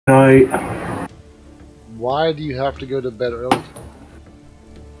Night. Why do you have to go to bed early?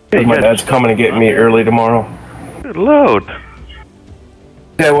 My dad's coming to get me early tomorrow. Good load.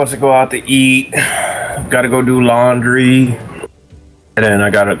 Dad wants to go out to eat. Gotta go do laundry. And then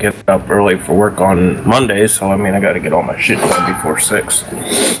I gotta get up early for work on Monday, so I mean I gotta get all my shit done before 6.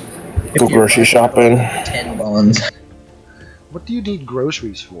 Go grocery shopping. 10 bonds. What do you need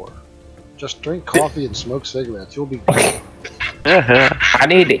groceries for? Just drink coffee and smoke cigarettes. You'll be good. I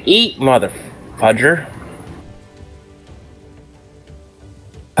need to eat, mother fudger.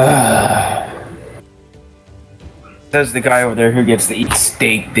 Says the guy over there who gets to eat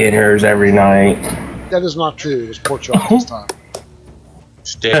steak dinners every night. That is not true. It was pork chop this time.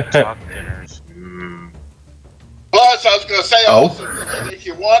 Steak chop dinners. Plus, I was going to say also, if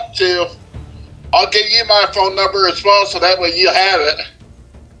you want to, I'll give you my phone number as well, so that way you have it.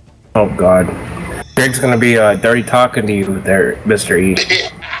 Oh God, Greg's gonna be dirty talking to you there, Mr. E.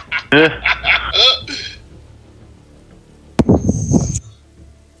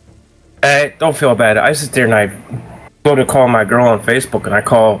 Hey, don't feel bad. I sit there and I go to call my girl on Facebook and I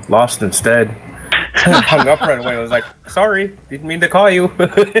call Lost instead. Hung up right away. I was like, sorry, didn't mean to call you.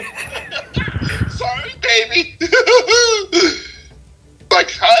 Sorry, baby.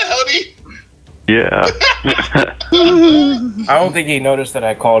 Like, hi, honey. Yeah. I don't think he noticed that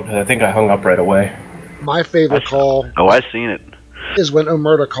I called because I think I hung up right away. My favorite call Oh, I seen it. is when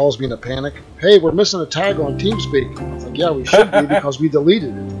Omerta calls me in a panic. Hey, we're missing a tag on TeamSpeak. I was like, yeah, we should be because we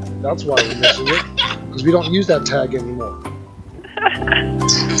deleted it. That's why we're missing it. Because we don't use that tag anymore.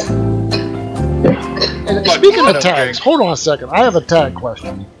 And speaking of tags, hold on a second. I have a tag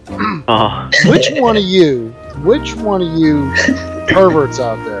question. Which one of you perverts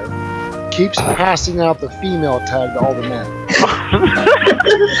out there keeps passing out the female tag to all the men?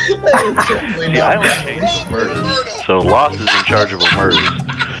 Yeah, I only changed murders, so Lost is in charge of murders.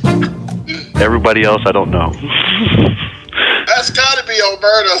 Everybody else, I don't know. That's gotta be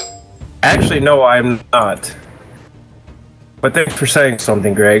Alberta. Actually, no, I'm not. But thanks for saying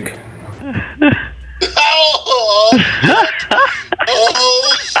something, Greg. Oh,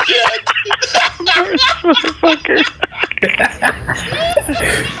 shit. Motherfucker.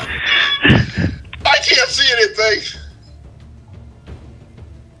 I can't see anything.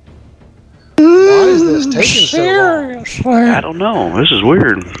 Why is this taking so long? I don't know. This is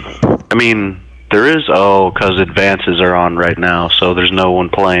weird. I mean, there is, because advances are on right now, so there's no one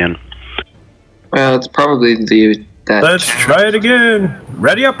playing. Well, it's probably that. Let's try it again.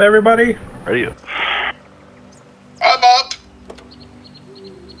 Ready up, everybody. Ready up. I'm up.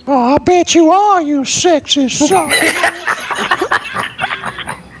 Oh, I bet you are, you sexy son.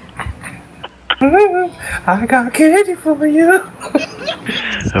 I got candy for you.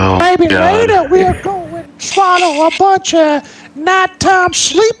 Oh, Maybe God. later we'll go and swallow a bunch of nighttime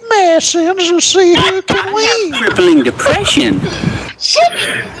sleep medicines and see who can win. Crippling depression.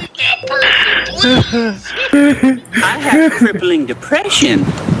 That person, please. I have crippling depression.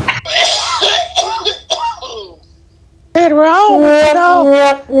 Get wrong,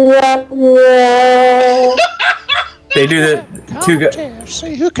 They do the two guys.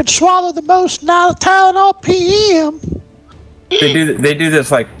 See who can swallow the most Tylenol PM. They do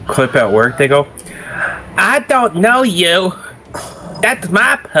this like clip at work. They go, I don't know you. That's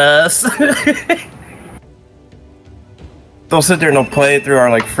my puss. They'll sit there and they'll play it through our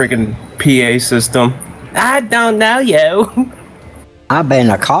like freaking PA system. I don't know you. I've been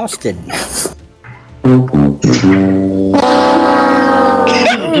accosted.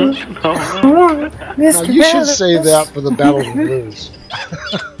 Now, you should save that for the battles we lose.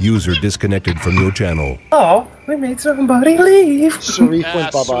 User disconnected from your channel. Oh, we made somebody leave. Sharif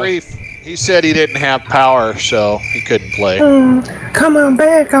went bye-bye. Sharif, he said he didn't have power, so he couldn't play. Come on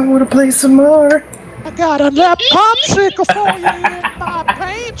back. I want to play some more. I got a left popsicle for you in my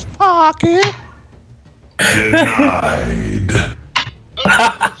pants pocket. Denied.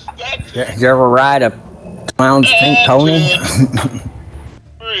 You ever ride a clown's pink pony?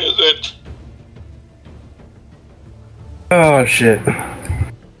 Where is it? Oh shit.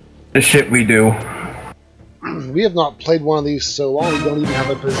 The shit we do. We have not played one of these so long, we don't even have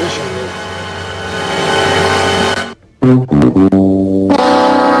a position yet.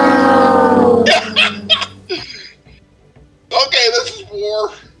 Okay, this is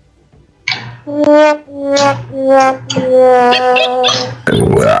war.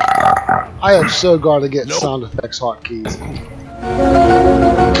 I have so got to get sound effects hotkeys.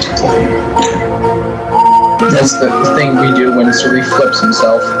 That's the thing we do when Sharif flips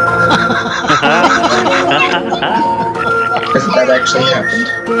himself. That actually happened.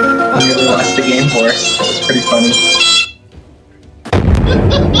 He really lost the game for us. It was pretty funny.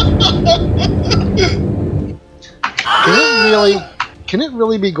 Can it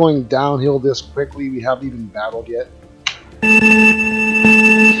really be going downhill this quickly? We haven't even battled yet. Very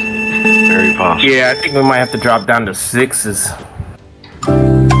possible. Yeah, I think we might have to drop down to 6s.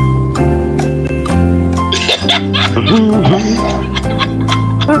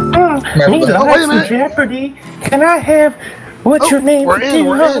 Wait a minute. Jeopardy. Can I have what's your name? We're in.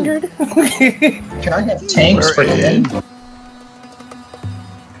 200? Can I have tanks for in?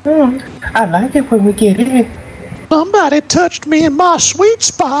 I like it when we get in. Somebody touched me in my sweet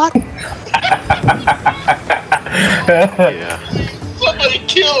spot. Yeah. Somebody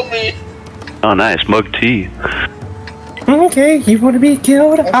kill me. Oh, nice. Mug tea. Okay, you want to be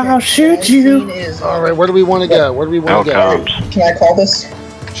killed? Okay, I'll shoot you. All right, where do we want to go? Where do we want to go? Outcomes. Can I call this?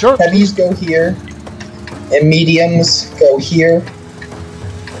 Sure. Heavies go here, and mediums go here.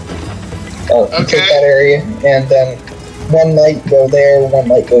 Oh, you take that area, and then one light go there, one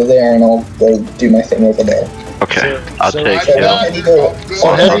light go there, and I'll go do my thing over there. Okay, I'll so take So Hill. heavy go.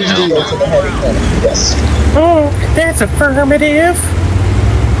 So heavies do. Go to the heavy corner. Yes. Oh, that's affirmative.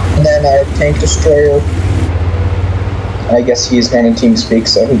 And then our tank destroyer. I guess he's running TeamSpeak,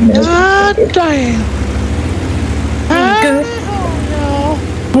 so who knows? God damn. Good.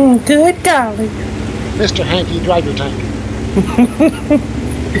 Good golly. Mr. Hanky, drive your tank.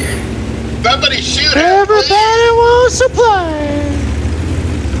 Somebody shoot him, Everybody wants to play.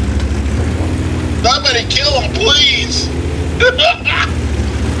 Somebody kill him, please.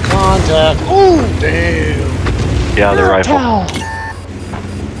 Contact. Oh, damn. Yeah, the rifle.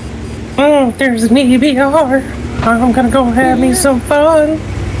 Towel. There's an EBR. I'm gonna go have me some fun.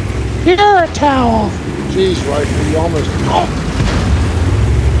 You're a towel. Jeez, rifle, you almost. Oh.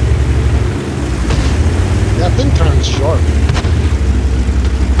 That thing turns sharp.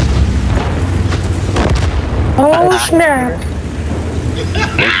 Oh snap!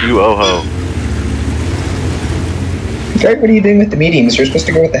 Thank you, Oho. Greg, what are you doing with the mediums? You're supposed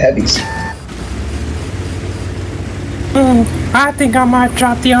to go with the heavies. I think I might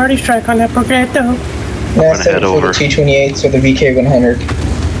drop the arty strike on that Progreto. Yeah, head save it for over. the T-28s or the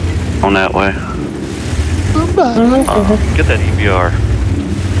VK-100. On that way. Get that EBR.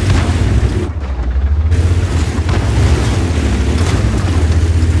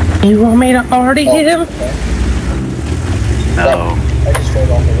 You want me to already hit him? No. I just rolled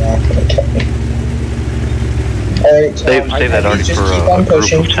off the rock and it kept me. Alright, Save that already just for keep a on group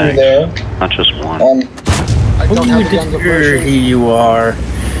pushing of through tanks. there. Not just one. I don't have the younger Here version. you are.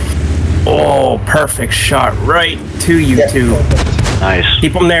 Oh, perfect shot right to you Yeah, two. perfect. Nice.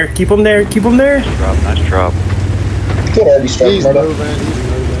 Keep them there. Keep them there. Keep them there. Nice drop. Good already strike, He's Murdo. moving, he's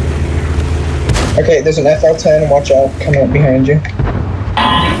moving. Okay, there's an FL-10, watch out, coming up behind you.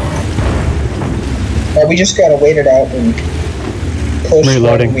 We just gotta wait it out and push.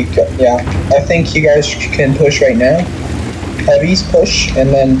 Reloading. Yeah, I think you guys can push right now. Heavies push, and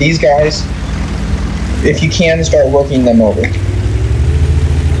then these guys, if you can, start working them over.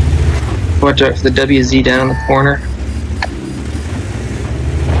 Watch out for the WZ down the corner.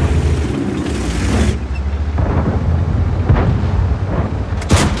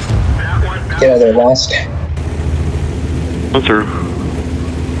 Get out of there, lost. One through.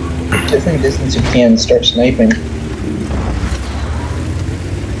 Different distance you can, start sniping.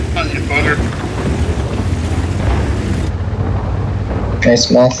 On you, butter.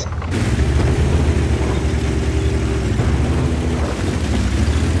 Nice moth.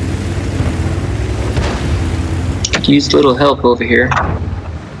 Use a little help over here.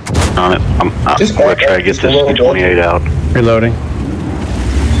 On it. I'm Just gonna back try up to get just a this little bit. T-28 out. Reloading.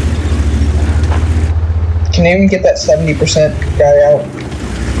 Can you even get that 70% guy out?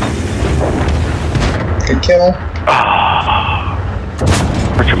 Good kill. Ah,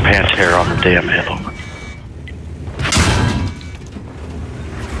 freaking pants hair on the damn hill.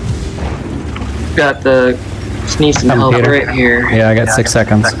 Got the sneeze some help Peter. right here. Yeah, I got 6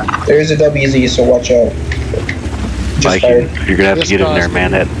 seconds. There's a WZ, so watch out. Just Mike, fired. you're gonna have to This get in there, guy's-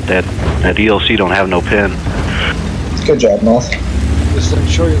 man. That ELC don't have no pin. Good job, moth. This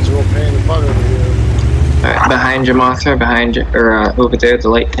Centurion's real pain in the butt over here. Alright, behind you, Mothra, behind you, or over there, the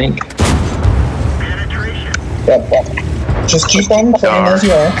light tank. Yep. Just keep on playing as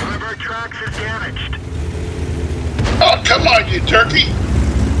you are. Oh, come on, you turkey.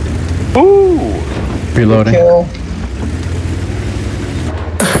 Ooh. Reloading. Kill.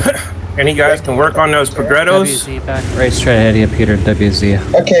 And you guys can work on those Progretos. WZ back right straight ahead of you, Peter. WZ.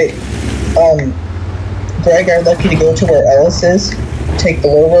 Okay. Greg, I'd like you to go to where Ellis is, take the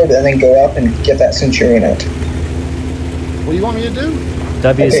low road, and then go up and get that Centurion out. What do you want me to do?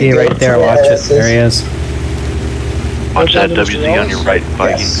 WZ Okay, go right there. to where Watch it. Ellis There he is. Watch down that to Mr. WZ on Ellis? your right,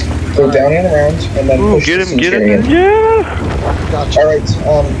 Viking. Yes. Go down and around, and then Ooh, push get the him, get him. Centurion. Yeah. Gotcha. Alright,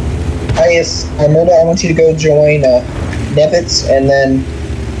 Moda, I want you to go join Nevitz, and then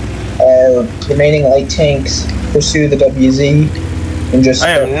our remaining light tanks pursue the WZ, and just...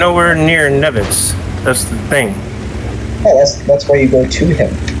 I am nowhere near Nevitz. That's the thing. Oh, that's why you go to him.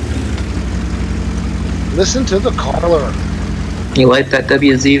 Listen to the caller. You like that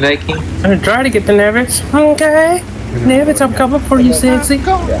WZ, Viking? I'm gonna try to get the Nevitz. Okay. Nevitz, I'm coming for you, sexy.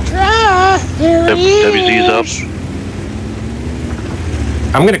 WZ's up.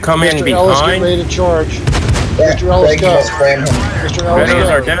 I'm gonna come in Mr. Ellis, get behind. ready to charge. Yeah, Mr. Ellis, Greg, go. just ram him. Mr. Ellis, Redos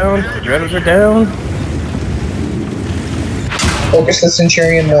are go. down. Redos are down. Focus the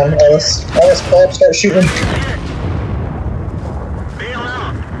Centurion one, Ellis. Ellis, pull up, start shooting.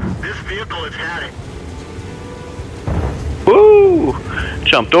 Woo!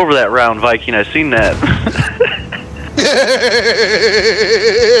 Jumped over that round, Viking. I seen that.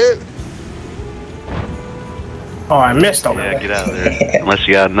 Oh, I missed him. Yeah, get out of there. Unless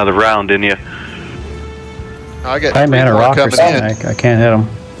you got another round in you. I got I man a rock or coming something. in. I can't hit him.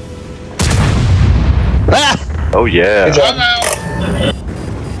 Oh yeah. Good job.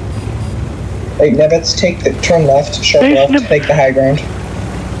 Hey, Nevitz, turn left, sharp Hey, left, take the high ground.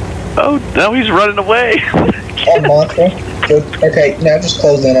 Oh, now he's running away. On Mothra. Good. Okay, now just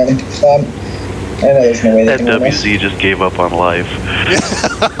close in on him. I know there's no way they That can win this. WZ just gave up on life.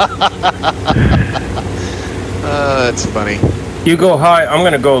 That's funny. You go high, I'm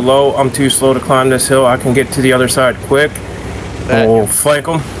gonna go low. I'm too slow to climb this hill. I can get to the other side quick. We'll flank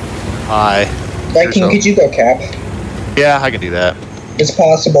them. Hi. Viking, could you go cap? Yeah, I can do that. It's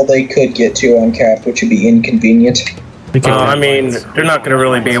possible they could get to on cap, which would be inconvenient. I mean, they're not gonna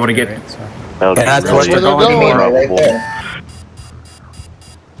really be able to get. That's what they're going. Right there.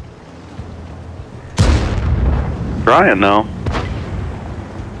 Brian, no.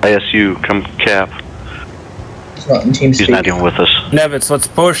 ISU, come cap. He's not in team He's not even with us. Nevitz, let's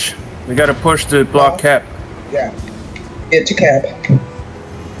push. We gotta push to block cap. Yeah. Get to cap.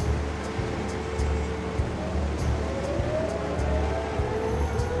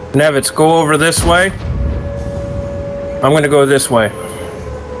 Nevitz, go over this way. I'm gonna go this way.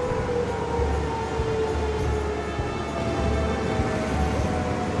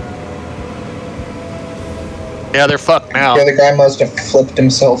 Yeah, they're fucked now. The other guy must have flipped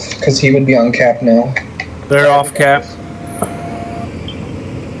himself, because he would be on cap now. They're off cap.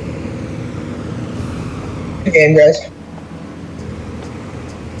 Good game, guys.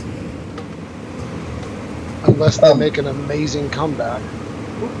 Unless they make an amazing comeback.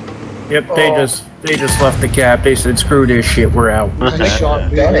 Yep, they just left the cap. They said, "Screw this shit, we're out." Nice shot,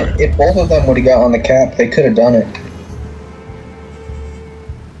 Done it. If both of them would have got on the cap, they could have done it.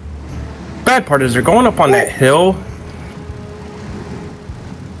 Bad part is they're going up on that hill.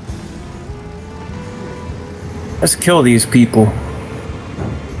 Let's kill these people.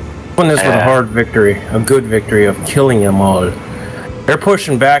 Win this with a hard victory, a good victory of killing them all. They're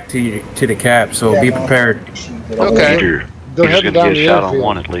pushing back to the cap, so be prepared. Okay. Peter, They're Peter's heading gonna down get a the shot on airfield.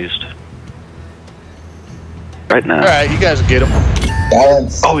 one at least. Right now. Alright, you guys get him.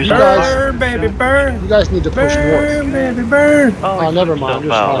 Balance. Oh, he's You on guys- fire. Burn, baby, burn! You guys need to push north. Burn, baby, burn! Oh, never mind.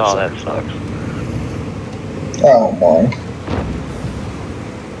 Just Oh, 5 that seconds. sucks. Oh, my.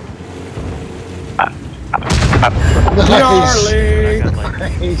 Nice. Darling!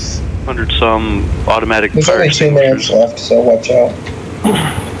 Nice. 100 some automatic There's fire only 2 minutes extinguishers. left, so watch out.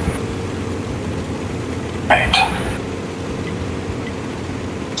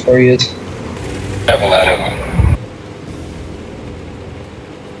 That's where he is.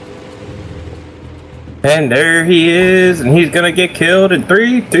 And there he is, and he's gonna get killed in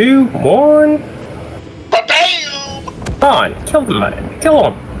 3, 2, 1. Bam! Come on, kill the man.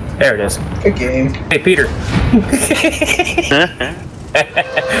 Kill him. There it is. Good game. Hey, Peter.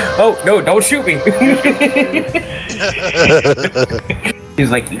 Oh, no, don't shoot me.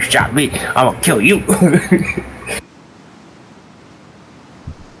 He's like, you shot me. I'm gonna kill you.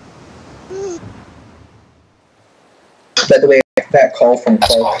 By the way, that call from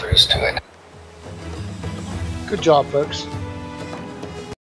Clark. Good job, folks.